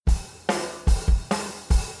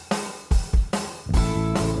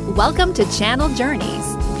Welcome to Channel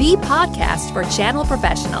Journeys, the podcast for channel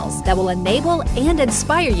professionals that will enable and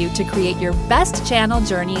inspire you to create your best channel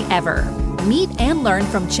journey ever. Meet and learn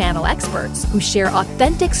from channel experts who share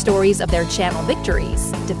authentic stories of their channel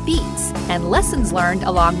victories, defeats, and lessons learned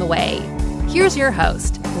along the way. Here's your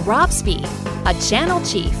host, Rob Spee, a channel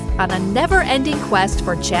chief on a never-ending quest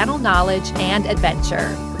for channel knowledge and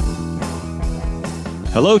adventure.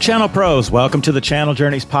 Hello, channel pros. Welcome to the Channel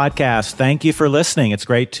Journeys podcast. Thank you for listening. It's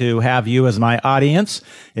great to have you as my audience.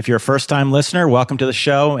 If you're a first-time listener, welcome to the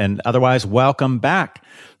show, and otherwise, welcome back.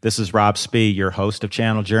 This is Rob Spee, your host of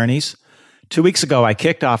Channel Journeys. 2 weeks ago, I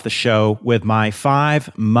kicked off the show with my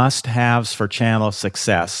 5 must-haves for channel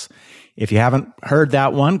success. If you haven't heard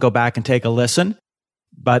that one, go back and take a listen.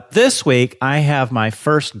 But this week, I have my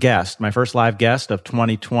first live guest of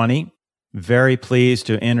 2020. Very pleased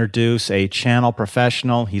to introduce a channel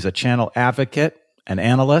professional. He's a channel advocate, an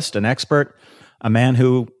analyst, an expert, a man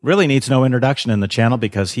who really needs no introduction in the channel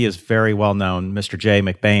because he is very well known, Mr. Jay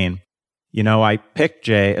McBain. You know, I picked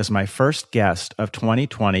Jay as my first guest of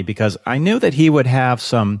 2020 because I knew that he would have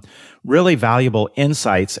some really valuable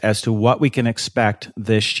insights as to what we can expect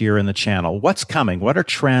this year in the channel. What's coming? What are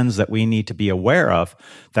trends that we need to be aware of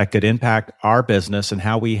that could impact our business and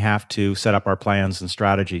how we have to set up our plans and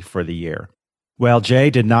strategy for the year? Well, Jay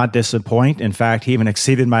did not disappoint. In fact, he even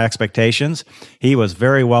exceeded my expectations. He was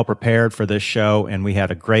very well prepared for this show, and we had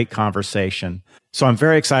a great conversation. So I'm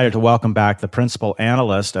very excited to welcome back the principal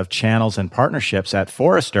analyst of channels and partnerships at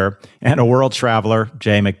Forrester and a world traveler,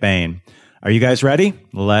 Jay McBain. Are you guys ready?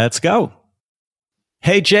 Let's go.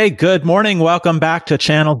 Hey, Jay, good morning. Welcome back to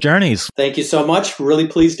Channel Journeys. Thank you so much. Really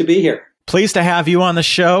pleased to be here. Pleased to have you on the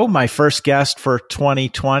show. My first guest for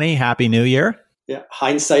 2020. Happy New Year. Yeah,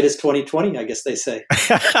 hindsight is 2020, I guess they say.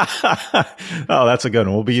 Oh, that's a good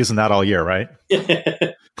one. We'll be using that all year, right?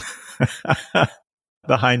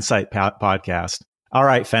 The Hindsight podcast. All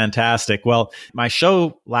right, fantastic. Well, my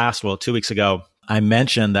show 2 weeks ago, I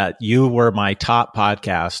mentioned that you were my top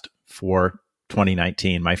podcast for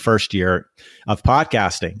 2019, my first year of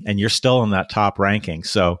podcasting, and you're still in that top ranking.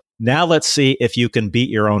 So now let's see if you can beat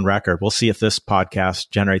your own record. We'll see if this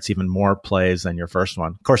podcast generates even more plays than your first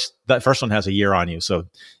one. Of course, that first one has a year on you, so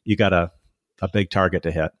you got a big target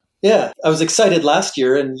to hit. Yeah, I was excited last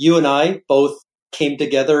year, and you and I both came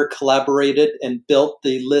together, collaborated, and built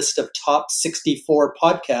the list of top 64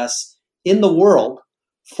 podcasts in the world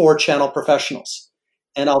for channel professionals.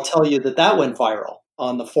 And I'll tell you that went viral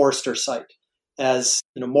on the Forrester site. As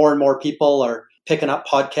you know, more and more people are picking up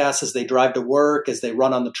podcasts as they drive to work, as they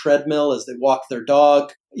run on the treadmill, as they walk their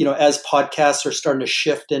dog. You know, as podcasts are starting to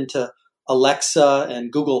shift into Alexa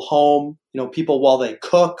and Google Home, you know, people while they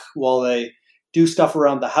cook, while they do stuff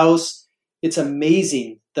around the house, it's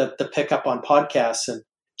amazing the pickup on podcasts and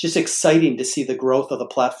just exciting to see the growth of the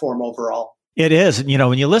platform overall. It is. You know,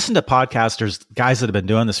 when you listen to podcasters, guys that have been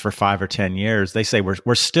doing this for 5 or 10 years, they say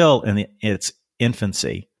we're still in its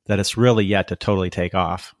infancy, that it's really yet to totally take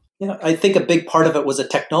off. You know, I think a big part of it was a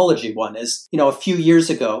technology one. Is, you know, a few years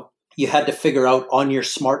ago, you had to figure out on your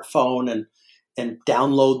smartphone and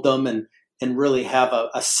download them and really have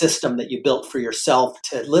a system that you built for yourself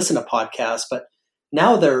to listen to podcasts. But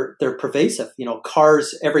now they're pervasive. You know,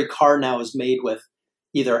 every car now is made with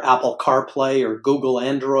either Apple CarPlay or Google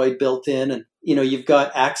Android built in. And, you know, you've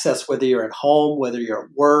got access whether you're at home, whether you're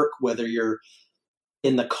at work, whether you're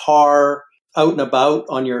in the car, out and about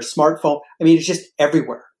on your smartphone. I mean, it's just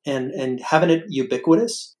everywhere. And having it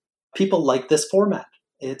ubiquitous, people like this format.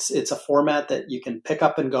 It's a format that you can pick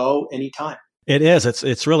up and go anytime. It is.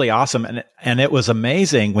 It's really awesome. And it was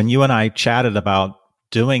amazing when you and I chatted about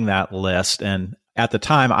doing that list. And at the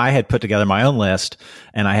time, I had put together my own list,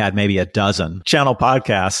 and I had maybe a dozen channel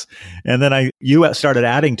podcasts. And then you started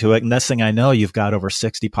adding to it. And next thing I know, you've got over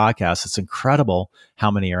 60 podcasts. It's incredible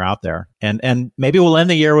how many are out there. And maybe we'll end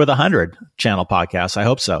the year with 100 channel podcasts. I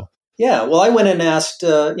hope so. Yeah. Well, I went and asked,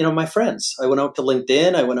 my friends. I went out to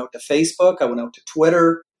LinkedIn. I went out to Facebook. I went out to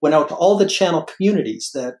Twitter. Went out to all the channel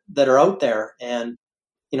communities that are out there, and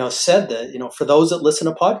said that, for those that listen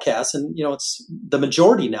to podcasts, and, it's the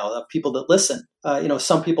majority now of people that listen,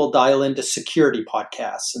 some people dial into security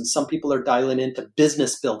podcasts, and some people are dialing into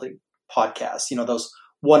business building podcasts, those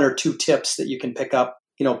 1 or 2 tips that you can pick up,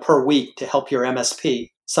 per week to help your MSP.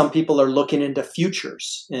 Some people are looking into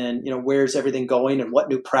futures and, where's everything going and what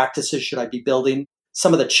new practices should I be building?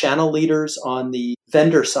 Some of the channel leaders on the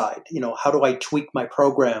vendor side, how do I tweak my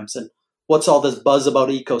programs and what's all this buzz about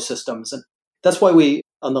ecosystems? And that's why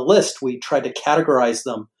on the list, we tried to categorize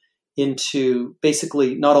them into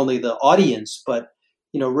basically not only the audience, but,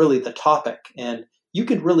 really the topic. And you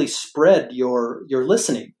could really spread your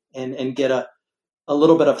listening and get a a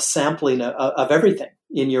little bit of sampling of everything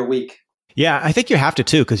in your week. Yeah, I think you have to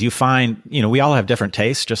too, because you find, we all have different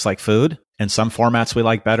tastes, just like food. And some formats we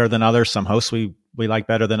like better than others. Some hosts we like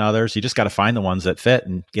better than others. You just got to find the ones that fit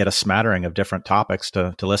and get a smattering of different topics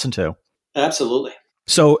to listen to. Absolutely.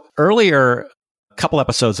 So earlier, a couple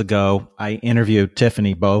episodes ago, I interviewed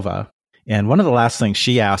Tiffany Bova. And one of the last things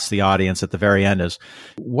she asked the audience at the very end is,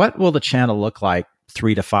 what will the channel look like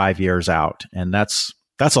 3 to 5 years out? And that's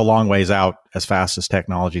a long ways out as fast as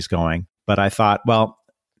technology's going. But I thought, well,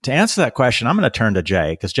 to answer that question, I'm going to turn to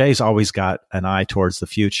Jay, because Jay's always got an eye towards the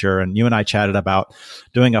future. And you and I chatted about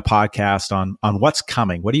doing a podcast on what's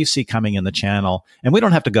coming. What do you see coming in the channel? And we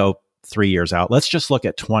don't have to go 3 years out. Let's just look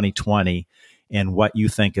at 2020 and what you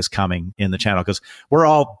think is coming in the channel, because we're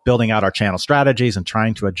all building out our channel strategies and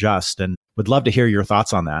trying to adjust, and would love to hear your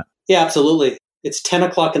thoughts on that. Yeah, absolutely. It's 10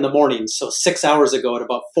 o'clock in the morning. So 6 hours ago at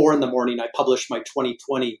about 4 in the morning, I published my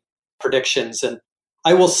 2020 predictions. And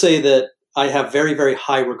I will say that I have very, very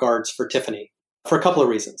high regards for Tiffany for a couple of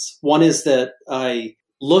reasons. One is that I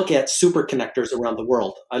look at super connectors around the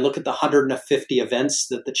world. I look at the 150 events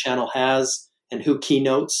that the channel has and who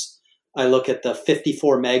keynotes. I look at the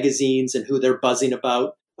 54 magazines and who they're buzzing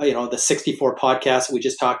about. The 64 podcasts we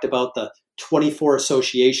just talked about, the 24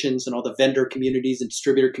 associations and all the vendor communities and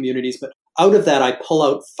distributor communities. But out of that, I pull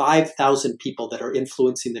out 5,000 people that are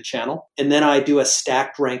influencing the channel. And then I do a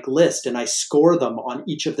stacked rank list and I score them on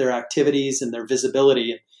each of their activities and their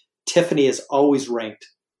visibility. And Tiffany is always ranked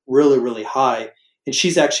really, really high. And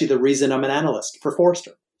she's actually the reason I'm an analyst for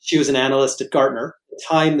Forrester. She was an analyst at Gartner. The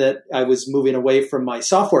time that I was moving away from my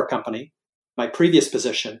software company, my previous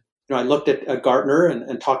position, I looked at Gartner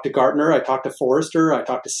and talked to Gartner. I talked to Forrester. I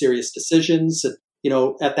talked to Sirius Decisions. And,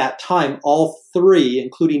 at that time, all three,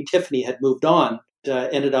 including Tiffany, had moved on.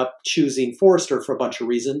 Ended up choosing Forrester for a bunch of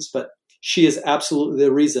reasons, but she is absolutely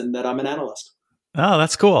the reason that I'm an analyst. Oh,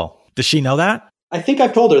 that's cool. Does she know that? I think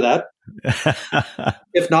I've told her that.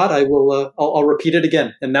 If not, I will. I'll repeat it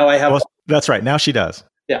again. And now I have. Well, that's right. Now she does.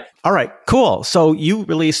 Yeah. All right. Cool. So you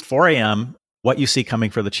released 4 a.m. what you see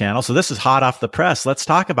coming for the channel. So this is hot off the press. Let's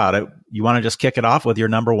talk about it. You want to just kick it off with your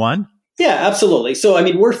number one? Yeah, absolutely. So,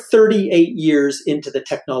 we're 38 years into the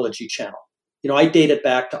technology channel. I date it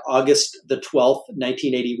back to August the 12th,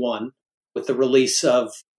 1981, with the release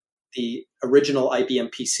of the original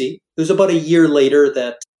IBM PC. It was about a year later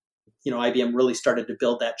that, IBM really started to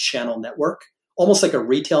build that channel network, almost like a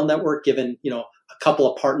retail network, given, a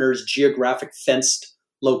couple of partners, geographic fenced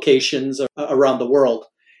locations around the world.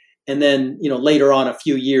 And then, later on, a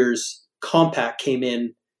few years, Compaq came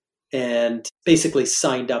in and basically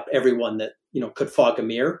signed up everyone that, could fog a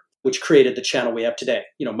mirror, which created the channel we have today.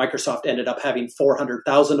 Microsoft ended up having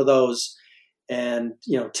 400,000 of those. And,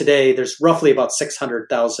 today there's roughly about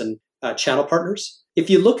 600,000 channel partners. If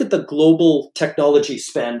you look at the global technology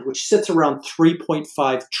spend, which sits around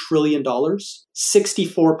 $3.5 trillion,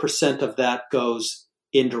 64% of that goes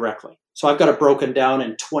indirectly. So I've got it broken down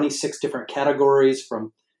in 26 different categories,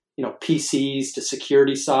 from PCs to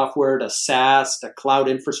security software to SaaS to cloud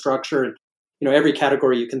infrastructure, and every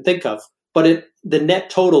category you can think of. But the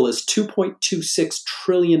net total is $2.26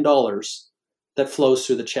 trillion that flows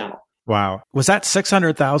through the channel. Wow. Was that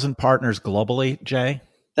 600,000 partners globally, Jay?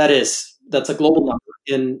 That's a global number.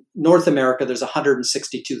 In North America, there's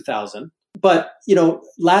 162,000. But,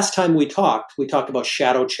 last time we talked about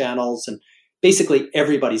shadow channels, and basically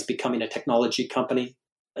everybody's becoming a technology company,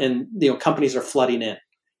 and, companies are flooding in.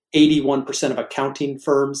 81% of accounting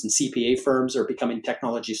firms and CPA firms are becoming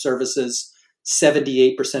technology services,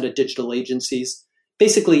 78% of digital agencies.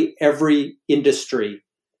 Basically, every industry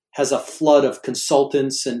has a flood of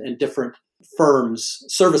consultants and different firms,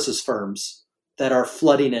 services firms, that are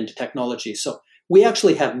flooding into technology. So we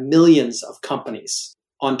actually have millions of companies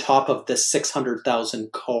on top of the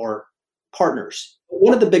 600,000 core partners.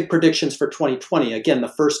 One of the big predictions for 2020, again, the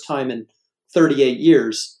first time in 38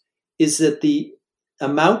 years, is that the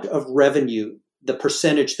amount of revenue, the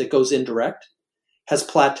percentage that goes indirect, has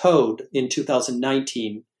plateaued in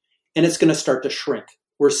 2019, and it's going to start to shrink.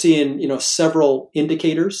 We're seeing, several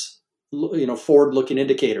indicators, forward-looking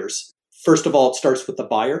indicators. First of all, it starts with the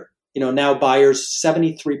buyer. Now buyers,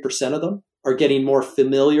 73% of them are getting more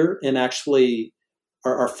familiar and actually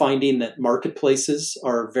are finding that marketplaces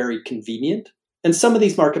are very convenient. And some of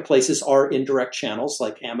these marketplaces are indirect channels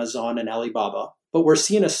like Amazon and Alibaba. But we're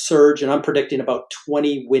seeing a surge, and I'm predicting about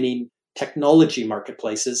 20 winning technology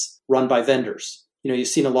marketplaces run by vendors. You've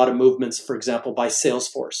seen a lot of movements, for example, by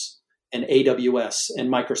Salesforce and AWS and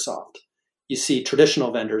Microsoft. You see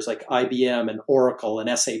traditional vendors like IBM and Oracle and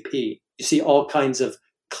SAP. You see all kinds of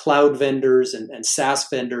cloud vendors and SaaS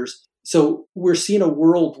vendors. So we're seeing a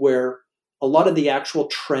world where a lot of the actual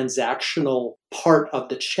transactional part of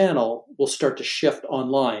the channel will start to shift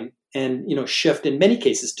online and, shift in many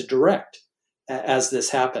cases to direct as this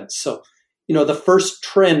happens. So, the first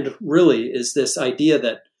trend really is this idea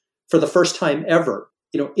that for the first time ever,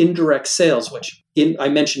 indirect sales, which I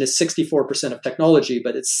mentioned is 64% of technology,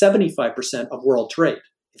 but it's 75% of world trade.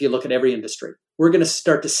 If you look at every industry, we're going to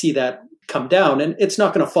start to see that come down, and it's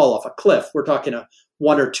not going to fall off a cliff. We're talking a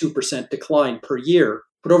 1 or 2% decline per year,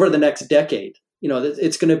 but over the next decade,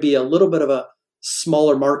 it's going to be a little bit of a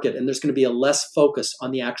smaller market, and there's going to be a less focus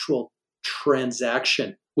on the actual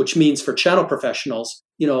transaction, which means for channel professionals,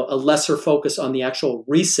 a lesser focus on the actual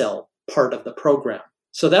resell part of the program.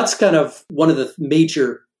 So that's kind of one of the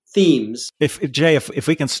major themes. If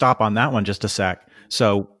we can stop on that one just a sec.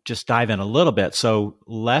 So just dive in a little bit. So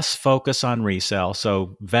less focus on resale.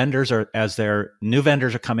 So as their new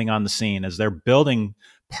vendors are coming on the scene, as they're building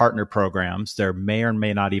partner programs, there may or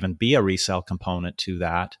may not even be a resale component to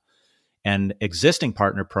that. And existing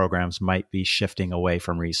partner programs might be shifting away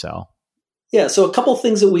from resale. Yeah, so a couple of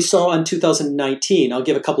things that we saw in 2019, I'll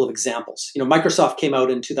give a couple of examples. Microsoft came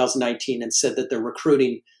out in 2019 and said that they're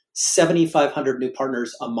recruiting 7,500 new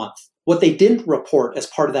partners a month. What they didn't report as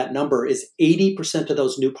part of that number is 80% of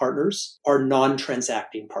those new partners are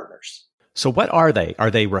non-transacting partners. So what are they?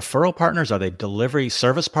 Are they referral partners? Are they delivery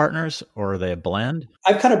service partners? Or are they a blend?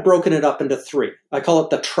 I've kind of broken it up into three. I call it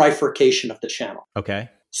the trifurcation of the channel. Okay.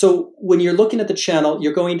 So when you're looking at the channel,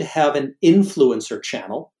 you're going to have an influencer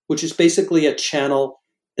channel, which is basically a channel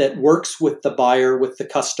that works with the buyer, with the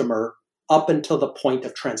customer, up until the point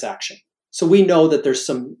of transaction. So we know that there's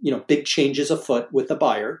some, big changes afoot with the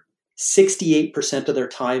buyer. 68% of their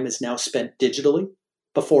time is now spent digitally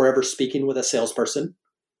before ever speaking with a salesperson,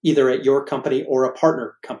 either at your company or a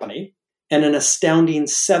partner company. And an astounding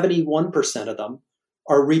 71% of them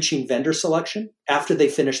are reaching vendor selection after they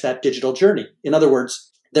finish that digital journey. In other words,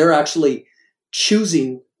 they're actually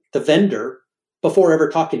choosing the vendor before ever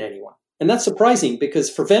talking to anyone. And that's surprising because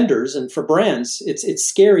for vendors and for brands, it's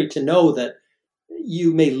scary to know that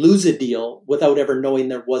you may lose a deal without ever knowing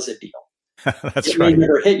there was a deal. That's right. You may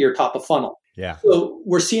never hit your top of funnel. Yeah. So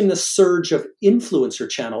we're seeing this surge of influencer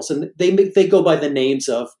channels, and they go by the names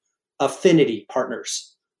of affinity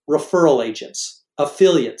partners, referral agents,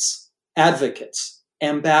 affiliates, advocates,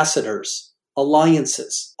 ambassadors,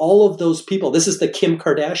 alliances, all of those people. This is the Kim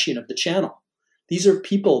Kardashian of the channel. These are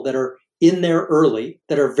people that are in there early,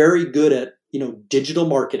 that are very good at, digital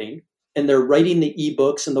marketing, and they're writing the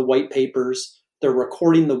ebooks and the white papers. They're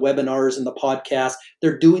recording the webinars and the podcast.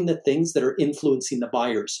 They're doing the things that are influencing the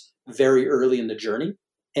buyers very early in the journey.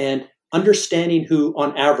 And understanding who,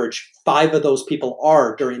 on average, 5 of those people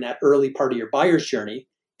are during that early part of your buyer's journey,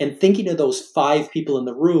 and thinking of those 5 people in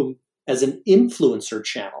the room as an influencer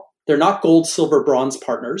channel. They're not gold, silver, bronze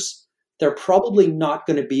partners. They're probably not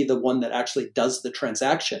going to be the one that actually does the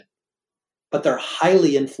transaction, but they're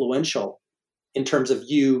highly influential in terms of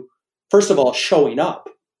you, first of all, showing up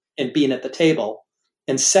and being at the table,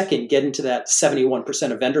 and second, getting to that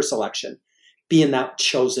 71% of vendor selection, being that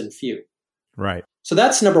chosen few. Right. So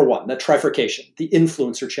that's number one, that trifurcation, the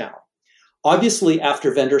influencer channel. Obviously,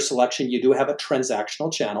 after vendor selection, you do have a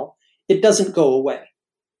transactional channel. It doesn't go away.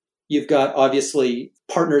 You've got, obviously,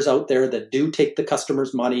 partners out there that do take the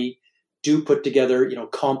customer's money, do put together,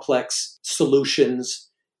 complex solutions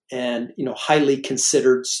and, highly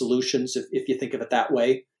considered solutions, if you think of it that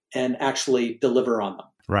way, and actually deliver on them.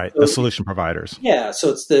 Right. So, the solution providers. Yeah. So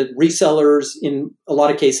it's the resellers, in a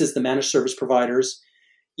lot of cases, the managed service providers.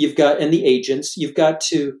 You've got, and the agents. You've got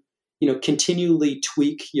to, continually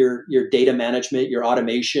tweak your data management, your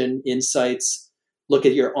automation, insights, look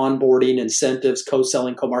at your onboarding, incentives,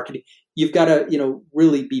 co-selling, co-marketing. You've got to,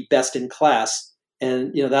 really be best in class,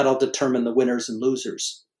 and, that'll determine the winners and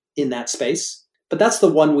losers in that space. But that's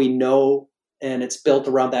the one we know, and it's built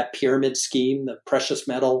around that pyramid scheme, the precious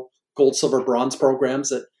metal, gold, silver, bronze programs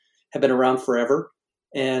that have been around forever.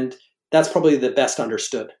 And that's probably the best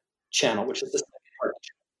understood channel, which is the second part.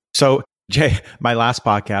 So, Jay, my last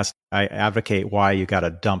podcast, I advocate why you got to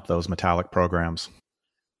dump those metallic programs.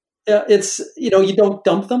 It's, you don't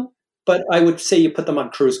dump them, but I would say you put them on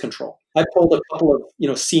cruise control. I pulled a couple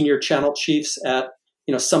of, senior channel chiefs at,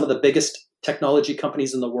 some of the biggest technology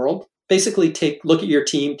companies in the world. Basically look at your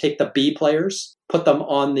team, take the B players, put them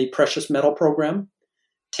on the precious metal program,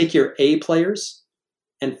 take your A players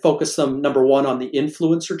and focus them, number one, on the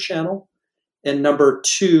influencer channel, and number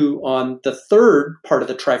two, on the third part of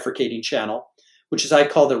the trifurcating channel, which is I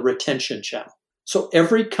call the retention channel. So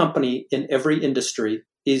every company in every industry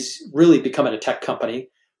is really becoming a tech company,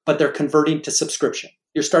 but they're converting to subscription.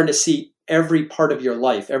 You're starting to see every part of your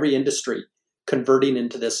life, every industry converting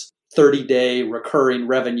into this 30-day recurring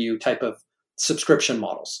revenue type of subscription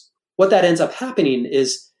models. What that ends up happening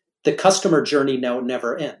is the customer journey now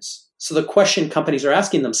never ends. So the question companies are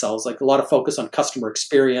asking themselves, like a lot of focus on customer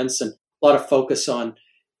experience and a lot of focus on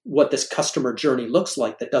what this customer journey looks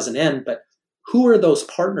like that doesn't end, but who are those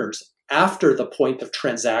partners after the point of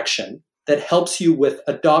transaction that helps you with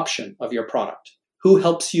adoption of your product? Who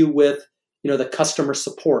helps you with, the customer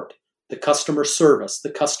support, the customer service, the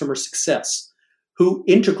customer success? Who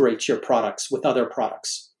integrates your products with other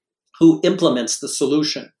products? Who implements the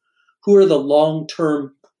solution? Who are the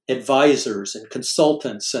long-term advisors and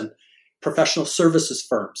consultants and professional services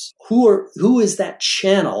firms? Who is that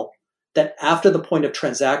channel that after the point of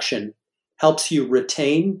transaction helps you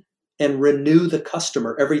retain and renew the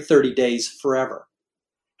customer every 30 days forever?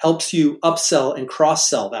 Helps you upsell and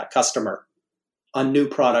cross-sell that customer on new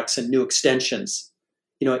products and new extensions,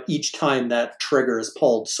 each time that trigger is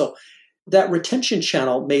pulled. So that retention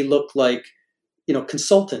channel may look like,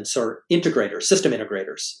 consultants or integrators, system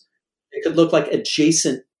integrators. It could look like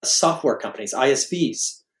adjacent software companies,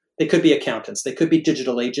 ISVs. They could be accountants. They could be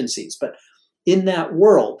digital agencies. But in that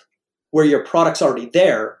world where your product's already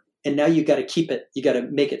there, and now you got to keep it, you got to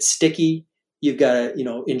make it sticky. You've got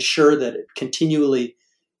to, ensure that it continually,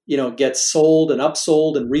 gets sold and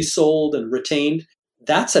upsold and resold and retained.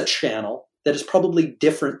 That's a channel that is probably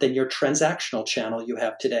different than your transactional channel you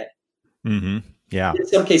have today. Mm-hmm. Yeah. In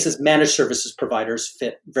some cases, managed services providers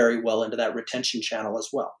fit very well into that retention channel as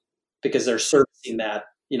well, because they're servicing that,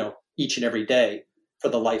 each and every day for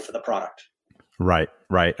the life of the product. Right.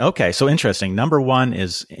 Okay. So interesting. Number one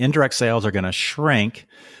is indirect sales are going to shrink.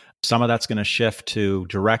 Some of that's going to shift to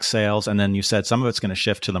direct sales. And then you said some of it's going to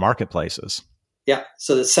shift to the marketplaces. Yeah.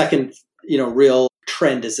 So the second, real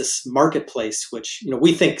trend is this marketplace, which,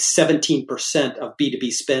 we think 17% of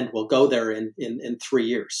B2B spend will go there in 3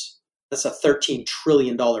 years. That's a $13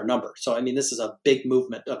 trillion number. So, this is a big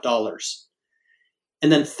movement of dollars.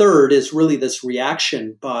 And then third is really this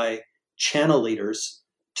reaction by channel leaders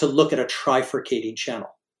to look at a trifurcating channel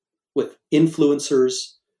with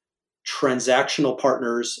influencers, transactional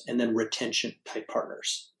partners, and then retention type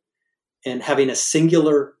partners. And having a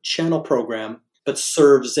singular channel program but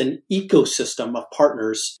serves an ecosystem of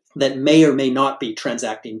partners that may or may not be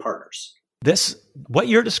transacting partners. What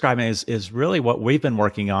you're describing is really what we've been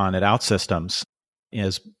working on at OutSystems,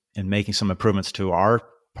 is in making some improvements to our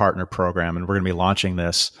partner program. And we're going to be launching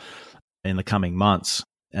this in the coming months.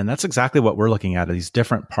 And that's exactly what we're looking at, these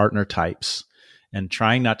different partner types, and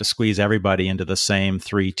trying not to squeeze everybody into the same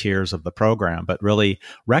 3 tiers of the program, but really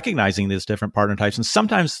recognizing these different partner types. And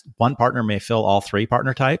sometimes one partner may fill all 3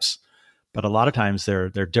 partner types, but a lot of times they're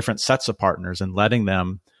different sets of partners, and letting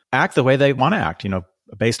them act the way they want to act,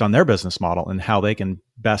 based on their business model and how they can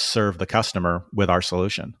best serve the customer with our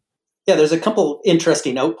solution. Yeah, there's a couple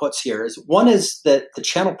interesting outputs here. One is that the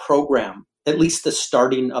channel program, at least the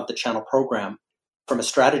starting of the channel program from a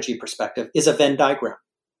strategy perspective, is a Venn diagram.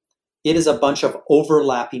 It is a bunch of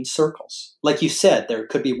overlapping circles. Like you said, there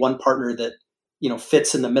could be one partner that,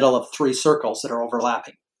 fits in the middle of 3 circles that are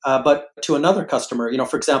overlapping. But to another customer,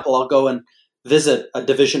 for example, I'll go and visit a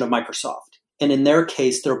division of Microsoft. And in their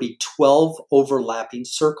case, there'll be 12 overlapping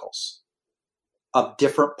circles of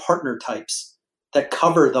different partner types that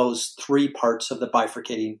cover those 3 parts of the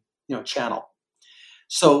bifurcating, channel.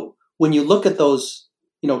 So when you look at those,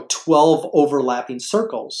 12 overlapping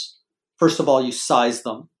circles, first of all, you size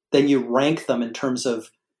them, then you rank them in terms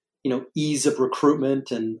of, ease of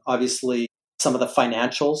recruitment and obviously some of the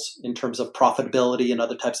financials in terms of profitability and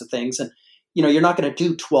other types of things. And, you're not going to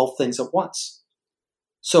do 12 things at once.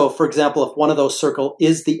 So for example, if one of those circles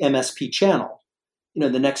is the MSP channel,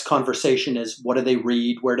 the next conversation is, what do they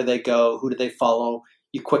read? Where do they go? Who do they follow?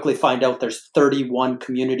 You quickly find out there's 31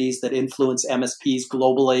 communities that influence MSPs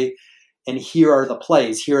globally. And here are the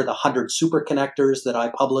plays. Here are the 100 super connectors that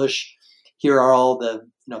I publish. Here are all the,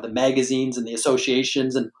 the magazines and the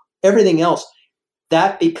associations and everything else.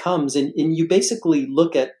 That becomes, and you basically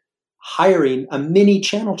look at hiring a mini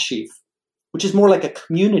channel chief, which is more like a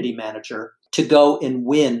community manager, to go and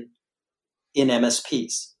win in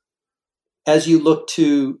MSPs. As you look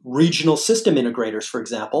to regional system integrators, for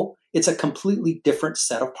example, it's a completely different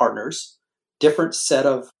set of partners, different set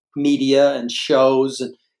of media and shows,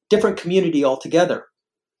 and different community altogether.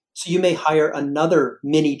 So you may hire another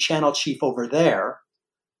mini channel chief over there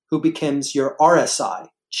who becomes your RSI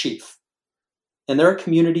chief. And they're a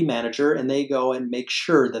community manager, and they go and make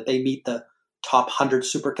sure that they meet the top 100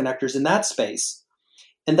 super connectors in that space.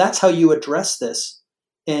 And that's how you address this.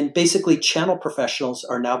 And basically, channel professionals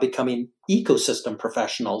are now becoming ecosystem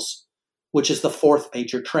professionals, which is the 4th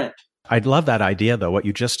major trend. I'd love that idea, though, what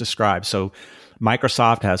you just described. So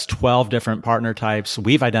Microsoft has 12 different partner types.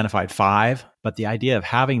 We've identified 5, but the idea of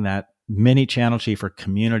having that mini channel chief or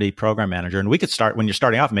community program manager, and we could start when you're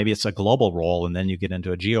starting off, maybe it's a global role and then you get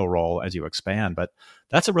into a geo role as you expand. But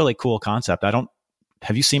that's a really cool concept.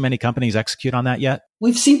 Have you seen many companies execute on that yet?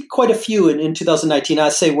 We've seen quite a few in 2019.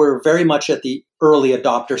 I'd say we're very much at the early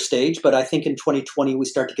adopter stage, but I think in 2020, we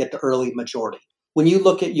start to get to early majority. When you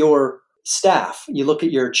look at your staff, you look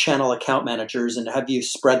at your channel account managers and have you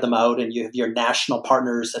spread them out, and you have your national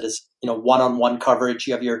partners that is, one-on-one coverage.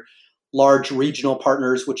 You have your large regional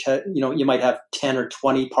partners, which you might have 10 or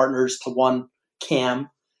 20 partners to one CAM.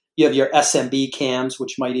 You have your SMB CAMs,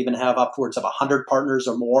 which might even have upwards of 100 partners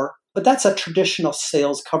or more. But that's a traditional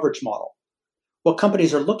sales coverage model. What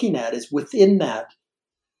companies are looking at is within that,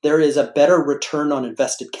 there is a better return on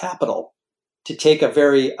invested capital to take a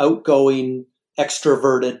very outgoing,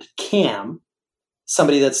 extroverted CAM,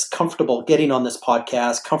 somebody that's comfortable getting on this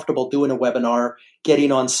podcast, comfortable doing a webinar,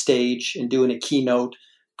 getting on stage and doing a keynote,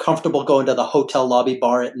 comfortable going to the hotel lobby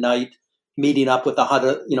bar at night, meeting up with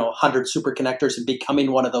 100 super connectors and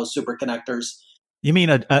becoming one of those super connectors. You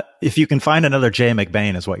mean if you can find another Jay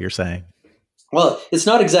McBain is what you're saying? Well, it's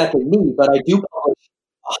not exactly me, but I do publish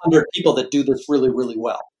 100 people that do this really, really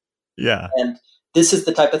well. Yeah. And this is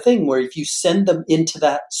the type of thing where if you send them into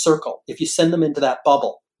that circle, if you send them into that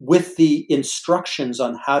bubble with the instructions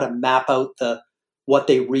on how to map out what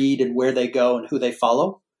they read and where they go and who they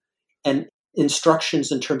follow, and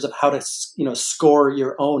instructions in terms of how to score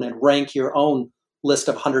your own and rank your own list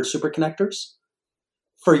of 100 super connectors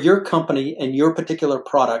for your company and your particular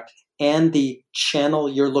product and the channel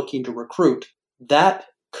you're looking to recruit, that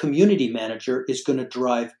community manager is going to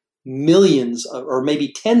drive millions or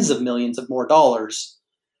maybe tens of millions of more dollars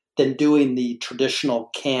than doing the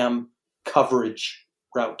traditional CAM coverage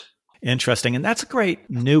route. Interesting. And that's a great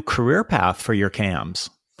new career path for your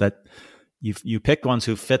CAMs, that you picked ones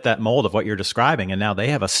who fit that mold of what you're describing, and now they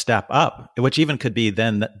have a step up, which even could be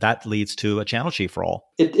then that leads to a channel chief role.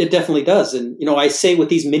 It definitely does. And, I say with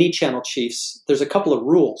these mini channel chiefs, there's a couple of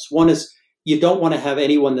rules. One is you don't want to have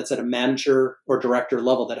anyone that's at a manager or director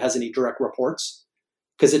level that has any direct reports,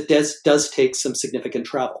 because it does take some significant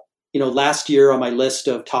travel. Last year on my list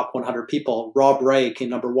of top 100 people, Rob Ray came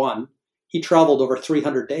number 1. He traveled over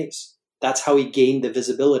 300 days. That's how he gained the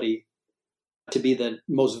visibility to be the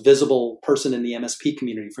most visible person in the MSP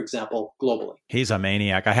community, for example, globally. He's a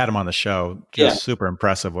maniac. I had him on the show. Super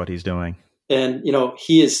impressive what he's doing. And,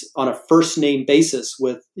 he is on a first name basis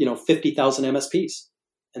with, 50,000 MSPs.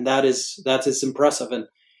 And that's impressive. And,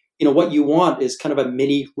 what you want is kind of a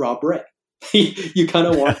mini Rob Ray. You kind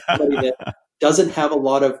of want somebody that doesn't have a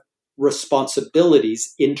lot of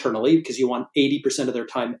responsibilities internally, because you want 80% of their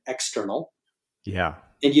time external. Yeah.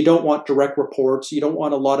 And you don't want direct reports. You don't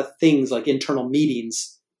want a lot of things like internal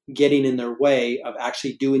meetings getting in their way of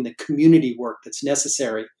actually doing the community work that's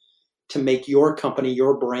necessary to make your company,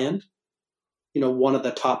 your brand, one of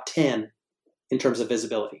the top 10 in terms of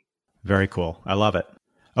visibility. Very cool. I love it.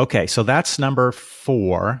 Okay. So that's number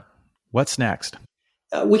 4. What's next?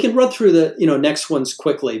 We can run through the, next ones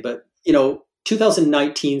quickly, but,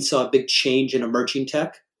 2019 saw a big change in emerging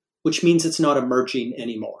tech, which means it's not emerging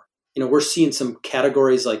anymore. We're seeing some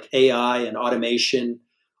categories like AI and automation,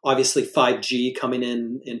 obviously 5G coming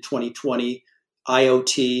in 2020,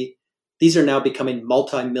 IoT. These are now becoming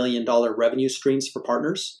multi-million-dollar revenue streams for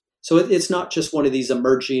partners. So it's not just one of these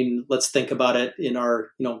emerging, let's think about it in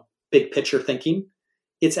our, big picture thinking.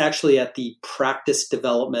 It's actually at the practice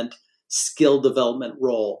development, skill development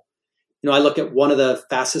role. I look at one of the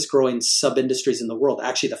fastest growing sub-industries in the world.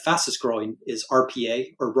 Actually, the fastest growing is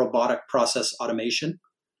RPA, or robotic process automation.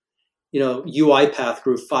 UiPath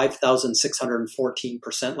grew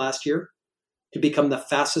 5,614% last year to become the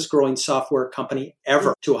fastest growing software company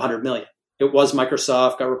ever to 100 million. It was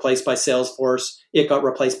Microsoft, got replaced by Salesforce. It got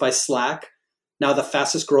replaced by Slack. Now the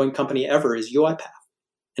fastest growing company ever is UiPath.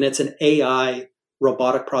 And it's an AI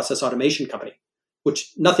robotic process automation company,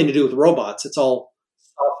 which nothing to do with robots. It's all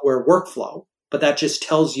software workflow. But that just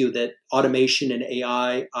tells you that automation and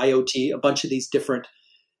AI, IoT, a bunch of these different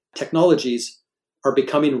technologies are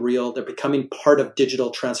becoming real. They're becoming part of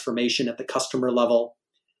digital transformation at the customer level.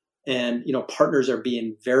 And, partners are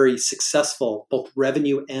being very successful, both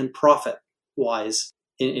revenue and profit wise,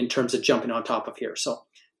 in terms of jumping on top of here. So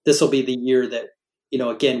this will be the year that,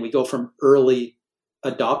 again, we go from early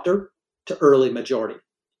adopter to early majority.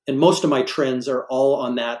 And most of my trends are all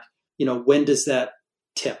on that, when does that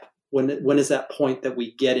tip? When is that point that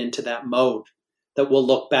we get into that mode that we'll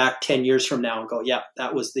look back 10 years from now and go, yeah,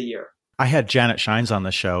 that was the year. I had Janet Shines on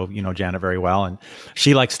the show, Janet very well, and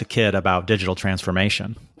she likes to kid about digital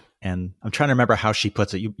transformation. And I'm trying to remember how she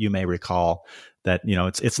puts it. You may recall that,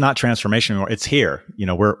 it's not transformation anymore. It's here.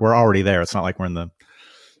 We're already there. It's not like we're in the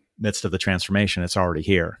midst of the transformation. It's already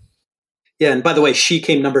here. Yeah. And by the way, she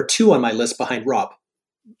came number 2 on my list behind Rob.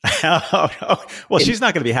 Well, she's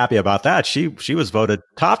not going to be happy about that. She was voted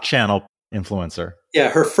top channel influencer. Yeah.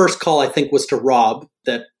 Her first call, I think, was to Rob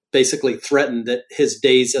that basically threatened that his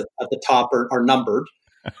days at the top are numbered.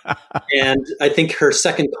 And I think her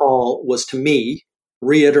second call was to me,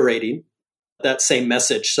 reiterating that same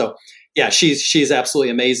message. So yeah, she's absolutely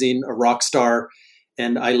amazing, a rock star.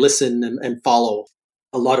 And I listen and follow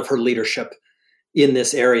a lot of her leadership in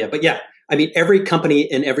this area. But yeah, I mean, every company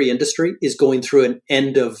in every industry is going through an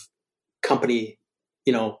end of company,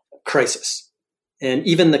 crisis. And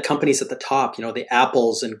even the companies at the top, the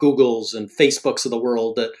Apples and Googles and Facebooks of the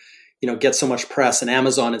world that, get so much press, and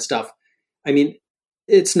Amazon and stuff. I mean,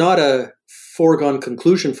 it's not a foregone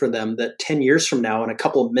conclusion for them that 10 years from now and a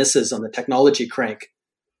couple of misses on the technology crank,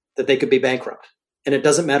 that they could be bankrupt. And it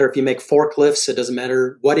doesn't matter if you make forklifts. It doesn't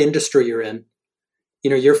matter what industry you're in.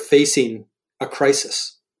 You're facing a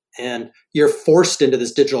crisis and you're forced into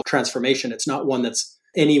this digital transformation. It's not one that's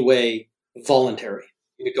any way voluntary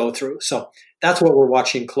you go through. So that's what we're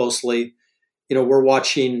watching closely. We're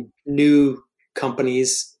watching new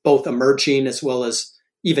companies, both emerging as well as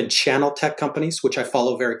even channel tech companies, which I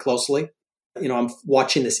follow very closely. I'm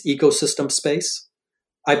watching this ecosystem space.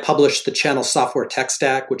 I published the Channel Software Tech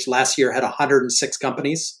Stack, which last year had 106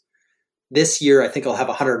 companies. This year, I think I'll have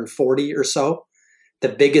 140 or so. The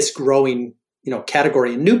biggest growing,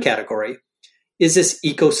 category, a new category, is this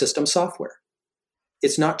ecosystem software.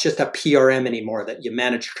 It's not just a PRM anymore that you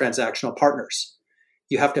manage transactional partners.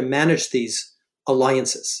 You have to manage these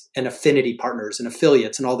alliances and affinity partners and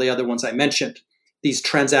affiliates and all the other ones I mentioned, these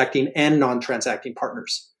transacting and non-transacting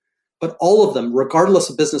partners. But all of them, regardless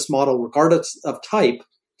of business model, regardless of type,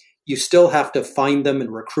 you still have to find them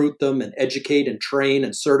and recruit them and educate and train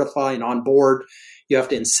and certify and onboard. You have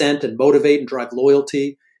to incent and motivate and drive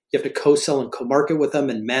loyalty. You have to co-sell and co-market with them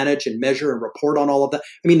and manage and measure and report on all of that.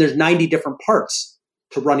 I mean, there's 90 different parts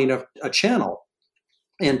to running a channel.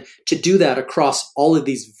 And to do that across all of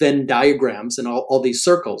these Venn diagrams and all these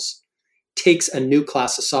circles takes a new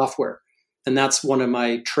class of software. And that's one of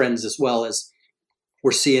my trends as well, as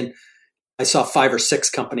we're seeing. I saw 5 or 6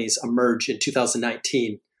 companies emerge in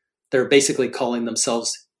 2019. They're basically calling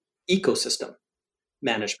themselves ecosystem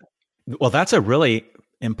management. Well, that's a really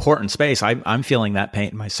important space. I'm feeling that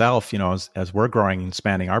pain myself, as we're growing and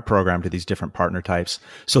expanding our program to these different partner types.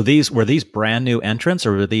 So were these brand new entrants,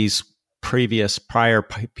 or were these prior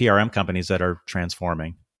PRM companies that are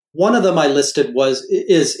transforming? One of them I listed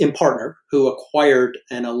is InPartner, who acquired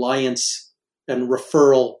an alliance and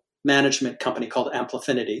referral management company called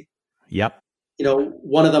Amplifinity. Yep.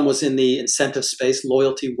 One of them was in the incentive space.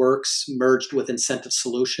 LoyaltyWorks merged with Incentive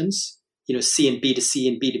Solutions. C and B2C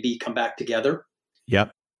and B2B come back together.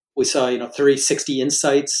 Yep. We saw, 360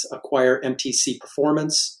 Insights acquire MTC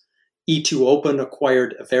Performance. E2Open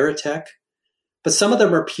acquired Veritech. But some of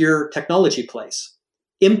them are pure technology plays.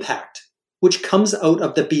 Impact, which comes out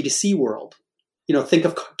of the B2C world. Think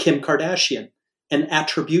of Kim Kardashian and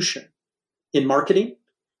attribution in marketing.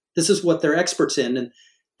 This is what they're experts in. And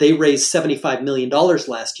they raised $75 million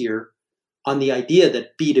last year on the idea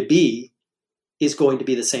that B2B is going to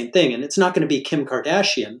be the same thing. And it's not going to be Kim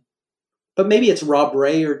Kardashian, but maybe it's Rob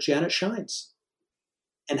Ray or Janet Shines.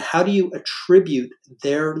 And how do you attribute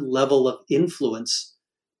their level of influence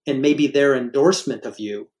and maybe their endorsement of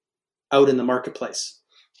you out in the marketplace?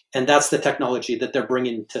 And that's the technology that they're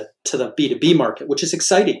bringing to the B2B market, which is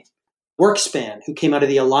exciting. WorkSpan, who came out of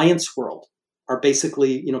the alliance world, are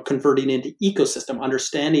basically, converting into ecosystem,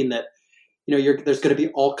 understanding that, there's going to be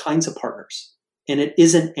all kinds of partners, and it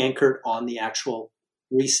isn't anchored on the actual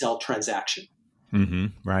resale transaction. Mm-hmm,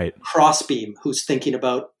 right. Crossbeam, who's thinking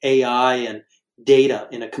about AI and data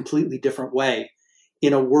in a completely different way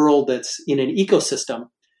in a world that's in an ecosystem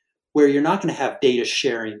where you're not going to have data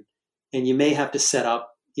sharing, and you may have to set up,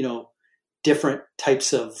 different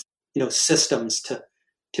types of, systems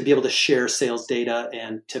to be able to share sales data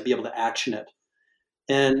and to be able to action it.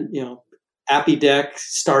 And, AppyDeck,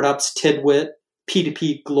 startups, Tidwit,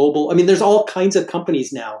 P2P Global. I mean, there's all kinds of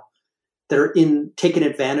companies now that are taking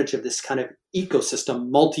advantage of this kind of ecosystem,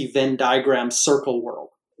 multi-Venn diagram circle world.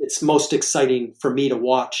 It's most exciting for me to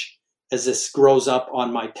watch as this grows up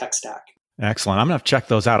on my tech stack. Excellent. I'm going to check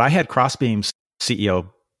those out. I had Crossbeam's CEO,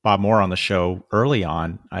 Bob Moore, on the show early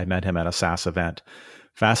on. I met him at a SaaS event.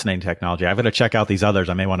 Fascinating technology. I've got to check out these others.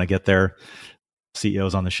 I may want to get their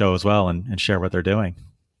CEOs on the show as well and share what they're doing.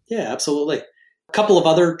 Yeah, absolutely. A couple of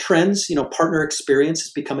other trends, partner experience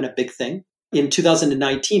is becoming a big thing. In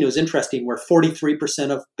 2019, it was interesting where 43%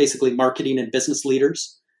 of basically marketing and business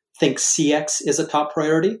leaders think CX is a top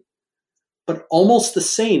priority, but almost the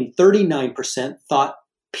same, 39% thought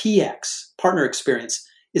PX, partner experience,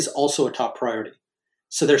 is also a top priority.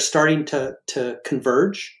 So they're starting to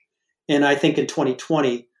converge. And I think in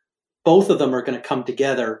 2020, both of them are going to come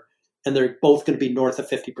together and they're both going to be north of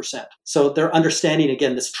 50%. So they're understanding,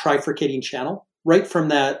 again, this trifurcating channel, right from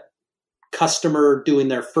that customer doing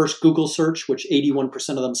their first Google search, which 81%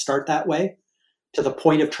 of them start that way, to the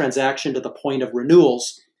point of transaction, to the point of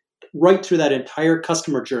renewals, right through that entire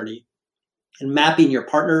customer journey, and mapping your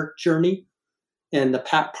partner journey and the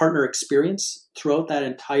partner experience throughout that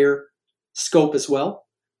entire scope as well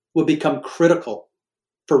will become critical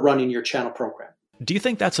for running your channel program. Do you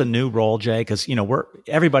think that's a new role, Jay? Because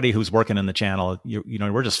everybody who's working in the channel,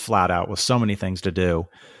 we're just flat out with so many things to do.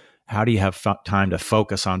 How do you have time to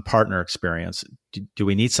focus on partner experience? Do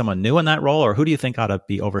we need someone new in that role, or who do you think ought to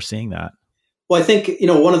be overseeing that? Well, I think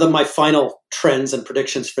one of my final trends and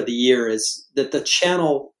predictions for the year is that the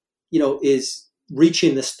channel, is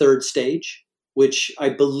reaching this third stage, which I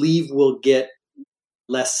believe will get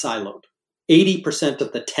less siloed. 80%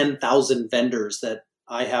 of the 10,000 vendors that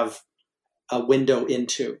I have a window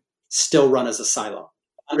into still run as a silo.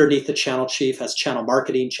 Underneath the channel chief has channel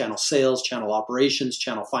marketing, channel sales, channel operations,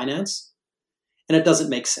 channel finance, and it doesn't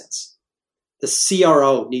make sense. The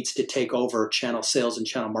CRO needs to take over channel sales and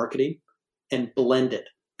channel marketing and blend it.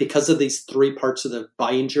 Because of these three parts of the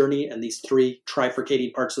buying journey and these three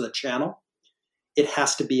trifurcating parts of the channel, it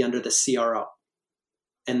has to be under the CRO.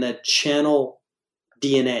 And the channel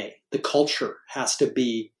DNA, the culture, has to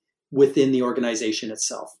be within the organization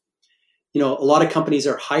itself. A lot of companies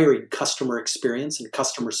are hiring customer experience and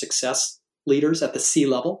customer success leaders at the C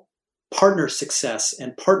level. Partner success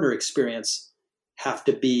and partner experience have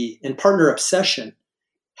to be, and partner obsession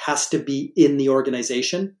has to be in the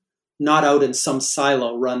organization, not out in some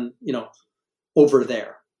silo run, over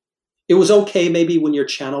there. It was okay maybe when your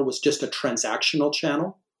channel was just a transactional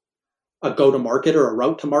channel, a go-to-market or a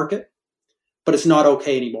route to market, but it's not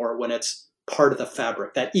okay anymore when it's part of the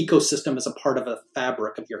fabric. That ecosystem is a part of the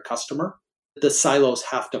fabric of your customer. The silos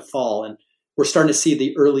have to fall. And we're starting to see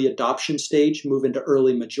the early adoption stage move into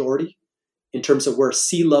early majority in terms of where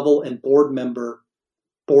C-level and board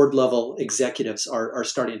level executives are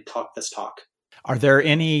starting to talk this talk. Are there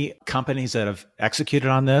any companies that have executed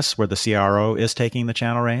on this where the CRO is taking the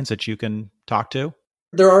channel reins that you can talk to?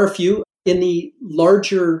 There are a few. In the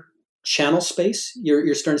larger channel space,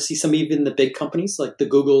 you're starting to see some, even the big companies like the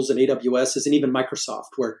Googles and AWSs and even Microsoft,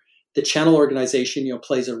 where the channel organization,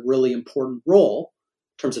 plays a really important role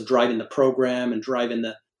in terms of driving the program and driving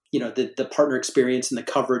the partner experience and the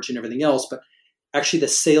coverage and everything else. But actually the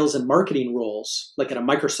sales and marketing roles, like at a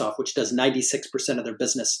Microsoft, which does 96% of their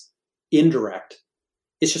business indirect,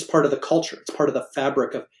 it's just part of the culture. It's part of the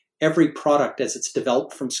fabric of every product as it's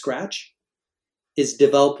developed from scratch is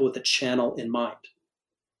developed with a channel in mind.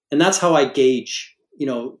 And that's how I gauge,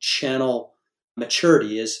 channel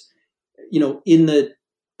maturity is, in the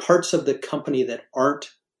parts of the company that aren't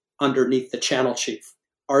underneath the channel chief.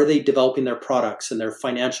 Are they developing their products and their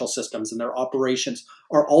financial systems and their operations?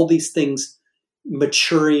 Are all these things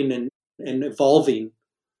maturing and evolving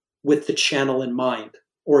with the channel in mind?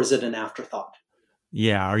 Or is it an afterthought?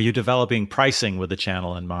 Yeah. Are you developing pricing with the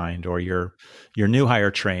channel in mind, or your new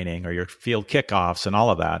hire training or your field kickoffs and all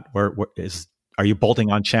of that? Are you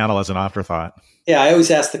bolting on channel as an afterthought? Yeah, I always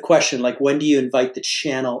ask the question, when do you invite the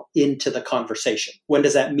channel into the conversation? When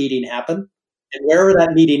does that meeting happen? And wherever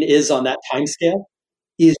that meeting is on that timescale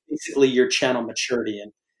is basically your channel maturity.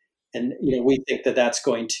 And we think that that's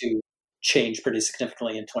going to change pretty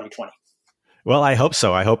significantly in 2020. Well, I hope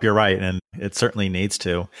so. I hope you're right. And it certainly needs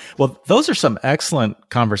to. Well, those are some excellent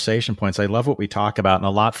conversation points. I love what we talk about, and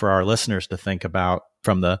a lot for our listeners to think about,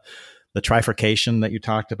 from the trifurcation that you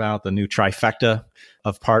talked about, the new trifecta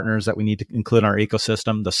of partners that we need to include in our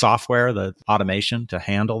ecosystem, the software, the automation to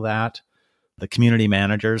handle that, the community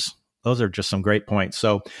managers. Those are just some great points.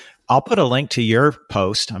 So I'll put a link to your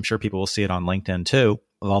post. I'm sure people will see it on LinkedIn too,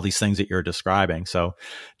 of all these things that you're describing. So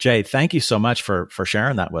Jay, thank you so much for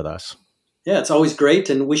sharing that with us. Yeah, it's always great.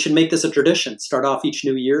 And we should make this a tradition. Start off each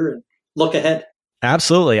new year and look ahead.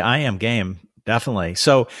 Absolutely. I am game. Definitely.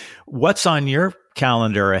 So what's on your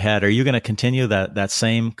calendar ahead? Are you going to continue that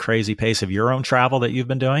same crazy pace of your own travel that you've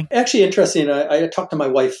been doing? Actually, interesting. I talk to my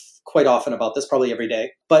wife quite often about this, probably every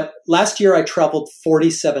day. But last year I traveled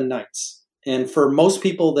 47 nights. And for most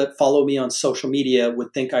people that follow me on social media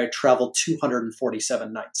would think I traveled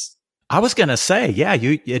 247 nights. I was going to say, yeah,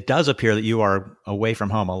 it does appear that you are away from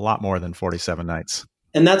home a lot more than 47 nights.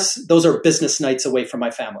 And those are business nights away from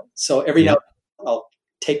my family. So every now and then I'll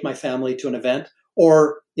take my family to an event,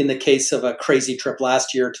 or in the case of a crazy trip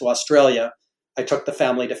last year to Australia, I took the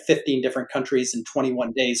family to 15 different countries in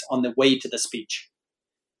 21 days on the way to the speech.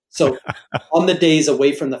 So on the days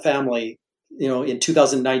away from the family, in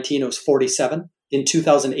 2019, it was 47. In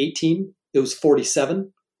 2018, it was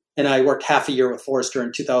 47. And I worked half a year with Forrester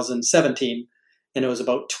in 2017, and it was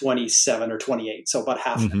about 27 or 28. So about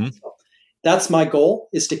half. Mm-hmm. So that's my goal,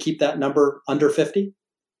 is to keep that number under 50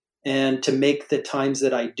 and to make the times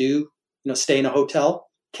that I do, stay in a hotel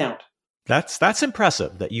count. That's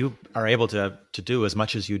impressive that you are able to do as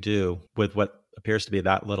much as you do with what appears to be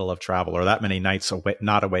that little of travel, or that many nights away,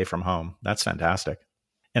 not away from home. That's fantastic.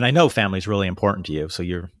 And I know family is really important to you, so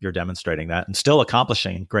you're demonstrating that and still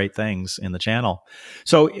accomplishing great things in the channel.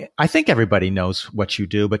 So I think everybody knows what you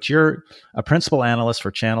do, but you're a principal analyst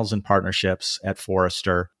for channels and partnerships at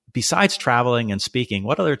Forrester. Besides traveling and speaking,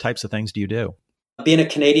 what other types of things do you do? Being a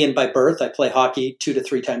Canadian by birth, I play hockey 2 to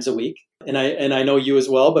 3 times a week. And I know you as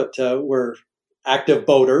well, but we're active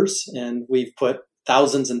boaters, and we've put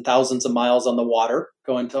thousands and thousands of miles on the water,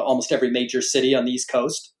 going to almost every major city on the East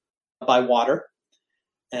Coast by water.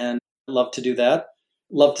 And I love to do that.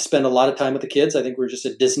 Love to spend a lot of time with the kids. I think we were just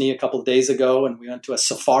at Disney a couple of days ago, and we went to a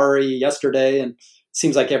safari yesterday, and it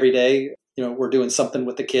seems like every day, we're doing something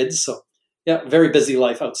with the kids. So yeah, very busy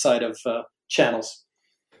life outside of channels.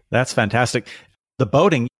 That's fantastic. The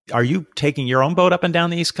boating, are you taking your own boat up and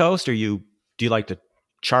down the East Coast, or do you like to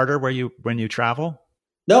charter when you travel?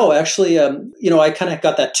 No, actually, I kind of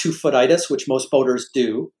got that 2-foot-itis, which most boaters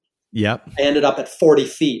do. Yep. I ended up at 40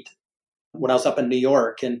 feet when I was up in New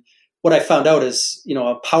York. And what I found out is,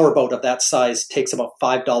 a powerboat of that size takes about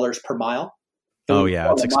 $5 per mile. Oh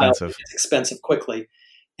yeah, it's expensive. It's expensive quickly.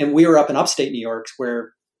 And we were up in upstate New York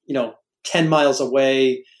where, 10 miles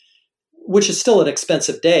away, which is still an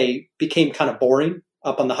expensive day, became kind of boring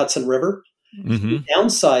up on the Hudson River. Mm-hmm. We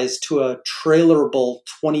downsized to a trailerable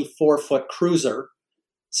 24-foot cruiser.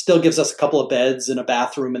 Still gives us a couple of beds and a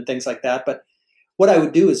bathroom and things like that. But what I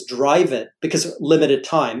would do is drive it, because limited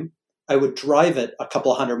time, I would drive it a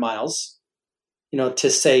couple of 100 miles, to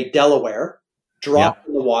say Delaware, drop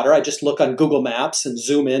in the water. I just look on Google Maps and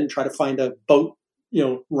zoom in, try to find a boat,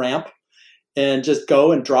 ramp, and just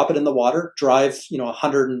go and drop it in the water, drive,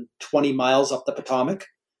 120 miles up the Potomac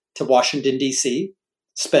to Washington, D.C.,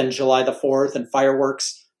 spend July the 4th and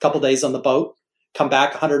fireworks, a couple days on the boat, come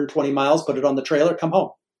back 120 miles, put it on the trailer, come home,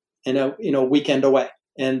 and a weekend away.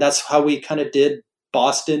 And that's how we kind of did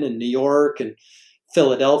Boston and New York and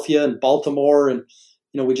Philadelphia and Baltimore. And,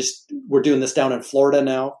 we're doing this down in Florida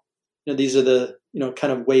now. These are the,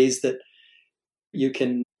 kind of ways that you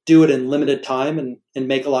can do it in limited time and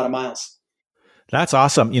make a lot of miles. That's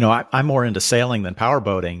awesome. I'm more into sailing than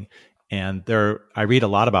powerboating, and I read a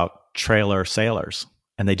lot about trailer sailors,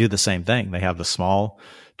 and they do the same thing. They have the small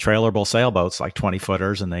trailerable sailboats, like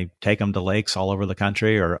 20-footers, and they take them to lakes all over the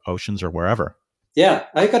country or oceans or wherever. Yeah,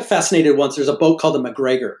 I got fascinated once. There's a boat called the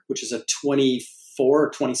McGregor, which is a 24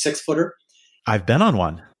 or 26-footer. I've been on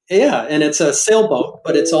one. Yeah, and it's a sailboat,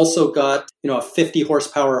 but it's also got, a 50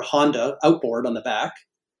 horsepower Honda outboard on the back.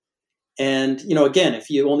 And, again, if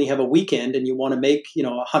you only have a weekend and you want to make,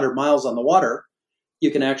 100 miles on the water,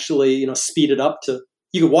 you can actually, speed it up to,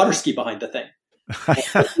 you can water ski behind the thing. As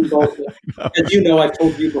I've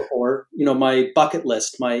told you before, my bucket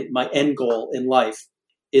list, my end goal in life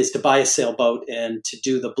is to buy a sailboat and to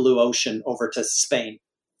do the blue ocean over to Spain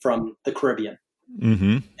from the Caribbean.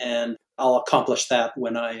 Mm-hmm. And I'll accomplish that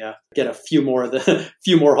when I get a few more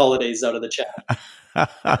holidays out of the chat.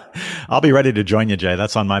 I'll be ready to join you, Jay.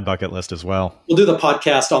 That's on my bucket list as well. We'll do the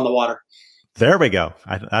podcast on the water. There we go.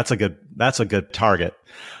 That's a good target.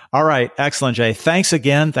 All right. Excellent, Jay. Thanks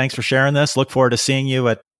again. Thanks for sharing this. Look forward to seeing you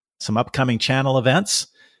at some upcoming channel events.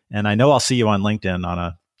 And I know I'll see you on LinkedIn on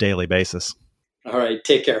a daily basis. All right.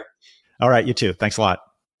 Take care. All right. You too. Thanks a lot.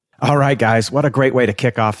 All right, guys. What a great way to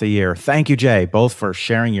kick off the year. Thank you, Jay, both for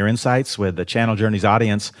sharing your insights with the Channel Journeys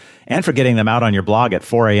audience and for getting them out on your blog at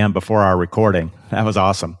 4 a.m. before our recording. That was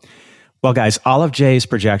awesome. Well, guys, all of Jay's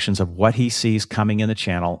projections of what he sees coming in the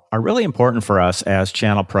channel are really important for us as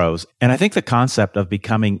channel pros. And I think the concept of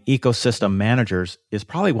becoming ecosystem managers is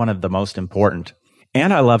probably one of the most important.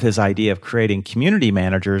 And I love his idea of creating community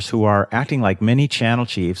managers who are acting like mini channel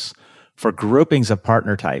chiefs for groupings of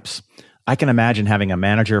partner types. I can imagine having a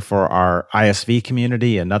manager for our ISV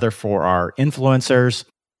community, another for our influencers.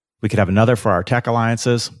 We could have another for our tech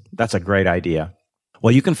alliances. That's a great idea.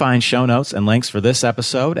 Well, you can find show notes and links for this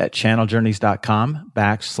episode at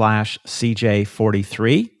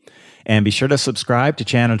channeljourneys.com/CJ43. And be sure to subscribe to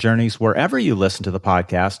Channel Journeys wherever you listen to the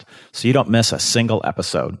podcast so you don't miss a single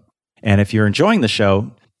episode. And if you're enjoying the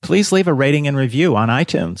show, please leave a rating and review on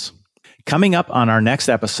iTunes. Coming up on our next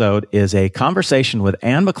episode is a conversation with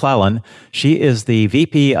Anne McClellan. She is the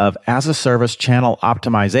VP of as-a-Service Channel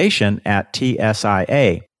Optimization at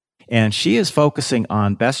TSIA. And she is focusing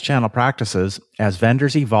on best channel practices as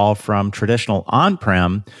vendors evolve from traditional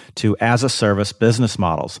on-prem to as-a-service business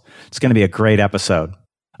models. It's going to be a great episode.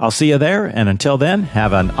 I'll see you there, and until then,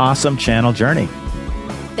 have an awesome channel journey.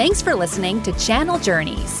 Thanks for listening to Channel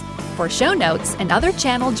Journeys. For show notes and other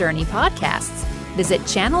Channel Journey podcasts, visit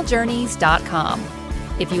channeljourneys.com.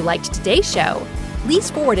 If you liked today's show, please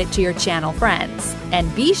forward it to your channel friends,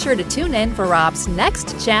 and be sure to tune in for Rob's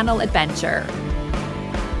next channel adventure.